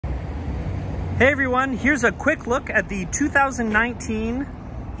Hey everyone, here's a quick look at the 2019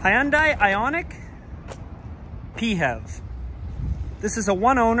 Hyundai Ioniq PHEV. This is a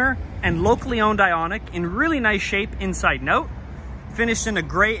one owner and locally owned Ioniq in really nice shape inside and out, finished in a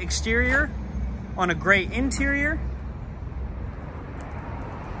gray exterior on a gray interior.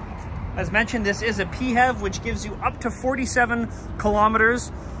 As mentioned, this is a PHEV, which gives you up to 47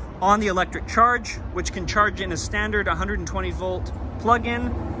 kilometers on the electric charge, which can charge in a standard 120 volt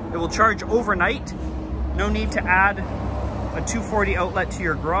plug-in. It will charge overnight. No need to add a 240 outlet to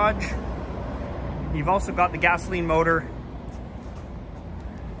your garage. You've also got the gasoline motor.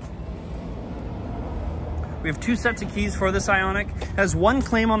 We have two sets of keys for this Ioniq. It has one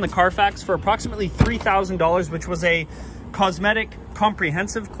claim on the Carfax for approximately $3,000, which was a cosmetic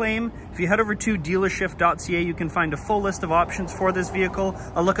comprehensive claim. If you head over to DealerShift.ca, you can find a full list of options for this vehicle,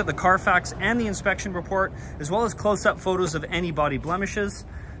 a look at the Carfax and the inspection report, as well as close-up photos of any body blemishes.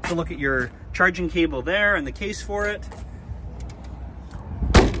 So look at your charging cable there and the case for it.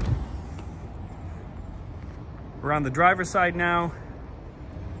 We're on the driver's side now.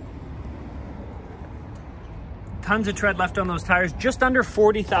 Tons of tread left on those tires, just under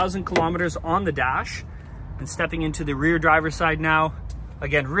 40,000 kilometers on the dash. And stepping into the rear driver's side now.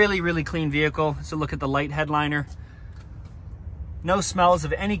 Again, really clean vehicle. So look at the light headliner. No smells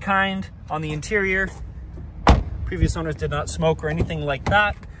of any kind on the interior. Previous owners did not smoke or anything like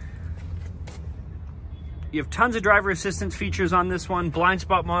that. You have tons of driver assistance features on this one, blind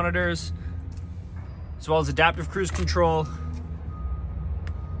spot monitors, as well as adaptive cruise control.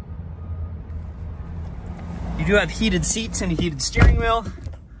 You do have heated seats and a heated steering wheel.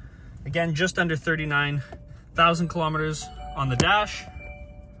 Again, just under 39,000 kilometers on the dash.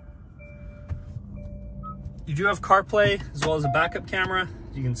 You do have CarPlay as well as a backup camera,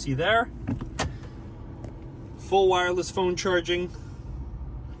 as you can see there. Full wireless phone charging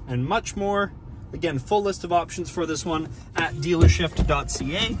and much more. Again, full list of options for this one at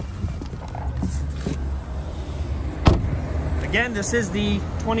DealerShift.ca. Again, this is the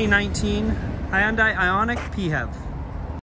 2019 Hyundai Ioniq PHEV.